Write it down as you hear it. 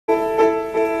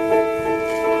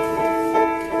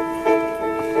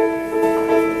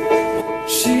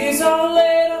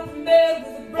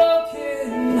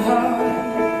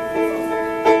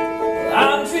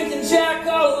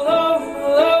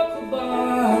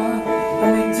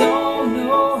And we don't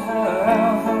know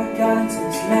how we got into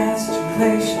this mad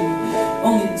situation,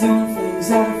 only doing things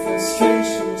out of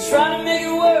frustration, trying to make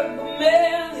it work, but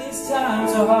man, these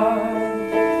times are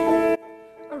hard.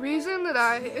 A reason that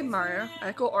I admire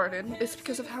Michael Arden is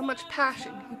because of how much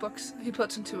passion he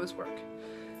puts into his work.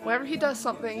 Whenever he does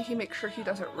something, he makes sure he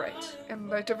does it right.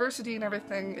 And like diversity and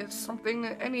everything is something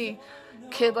that any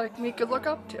kid like me could look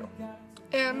up to.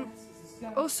 And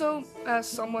also, as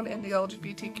someone in the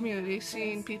LGBT community,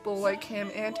 seeing people like him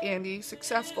and Andy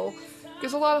successful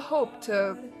gives a lot of hope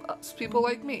to us, people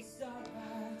like me.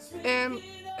 And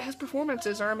his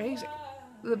performances are amazing.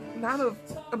 The amount of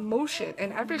emotion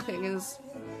and everything is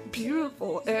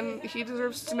beautiful, and he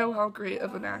deserves to know how great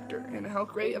of an actor and how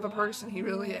great of a person he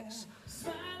really is.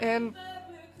 And,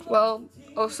 well,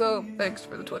 also, thanks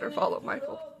for the Twitter follow,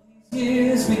 Michael.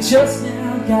 Years we just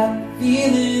now got the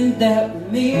feeling that we're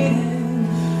meeting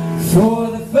for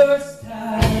the first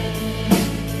time.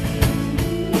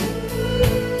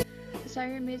 I saw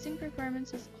your amazing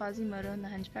performance as Quasimodo in The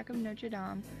Hunchback of Notre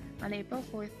Dame on April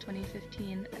 4th,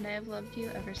 2015, and I have loved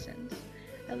you ever since.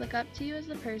 I look up to you as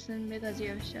a person because you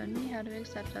have shown me how to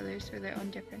accept others for their own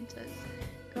differences.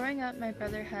 Growing up, my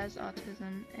brother has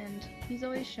autism, and he's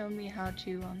always shown me how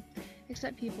to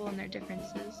accept people and their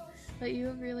differences, but you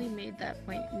have really made that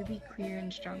point really clear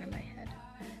and strong in my head.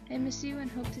 I miss you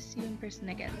and hope to see you in person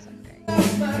again someday.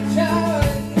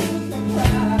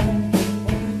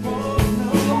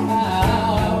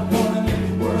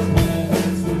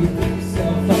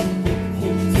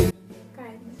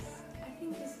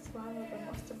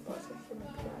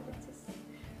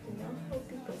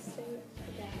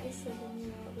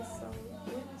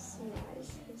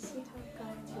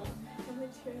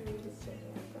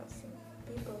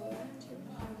 People around you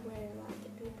are very lucky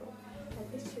people. I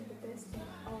wish you the best in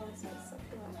all aspects of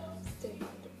life. Stay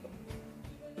wonderful.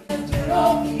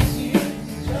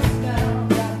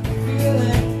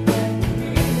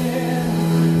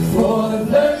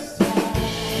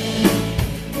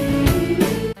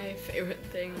 My favorite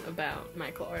thing about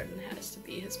Michael Arden has to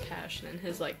be his passion and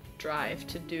his drive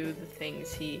to do the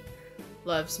things he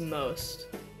loves most,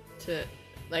 to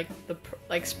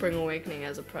like Spring Awakening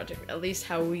as a project, at least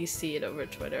how we see it over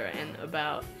Twitter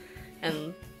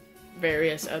and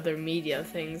various other media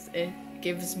things. It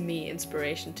gives me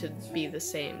inspiration to be the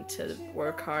same, to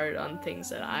work hard on things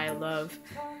that I love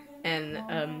and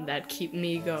that keep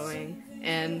me going.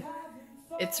 And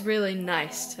it's really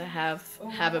nice to have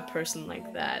a person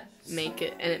like that make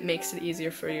it, and it makes it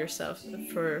easier for yourself,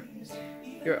 for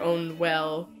your own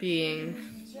well-being,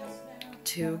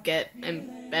 to get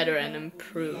better and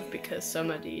improve, because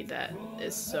somebody that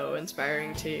is so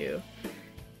inspiring to you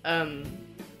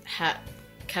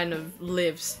kind of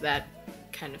lives that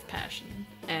kind of passion,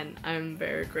 and I'm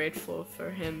very grateful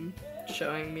for him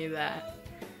showing me that,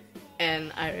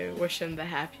 and I wish him the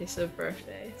happiest of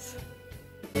birthdays.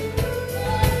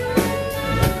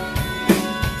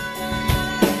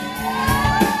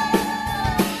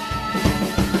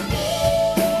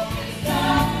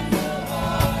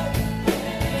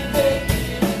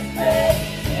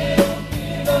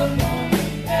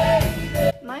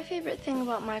 My favourite thing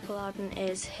about Michael Arden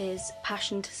is his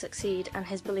passion to succeed and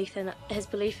his belief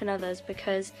in others,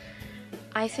 because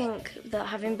I think that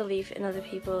having belief in other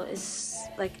people is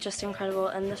just incredible,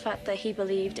 and the fact that he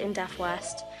believed in Deaf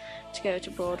West to go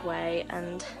to Broadway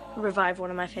and revive one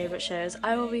of my favourite shows,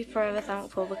 I will be forever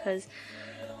thankful, because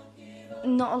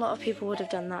not a lot of people would have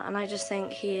done that, and I just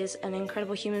think he is an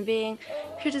incredible human being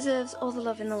who deserves all the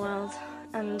love in the world,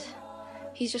 and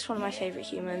he's just one of my favourite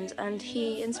humans, and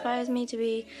he inspires me to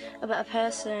be a better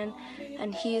person,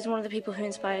 and he is one of the people who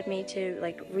inspired me to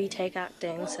retake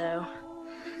acting, so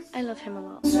I love him a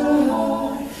lot.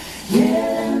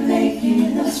 Yeah,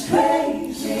 making us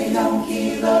crazy, don't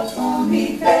give up on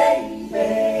me, baby.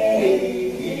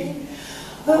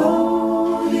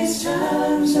 Oh, these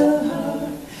times are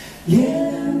hard.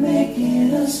 Yeah,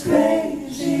 making us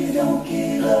crazy, don't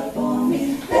give up on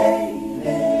me, baby.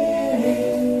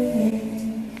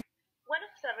 One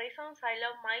of the reasons I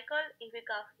love Michael is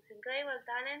because his incredible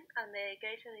talent and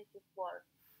dedication in his work.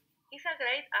 He's a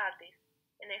great artist,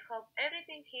 and I hope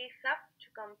everything he is up to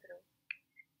come true.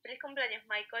 Feliz cumpleaños,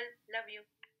 Michael. Love you.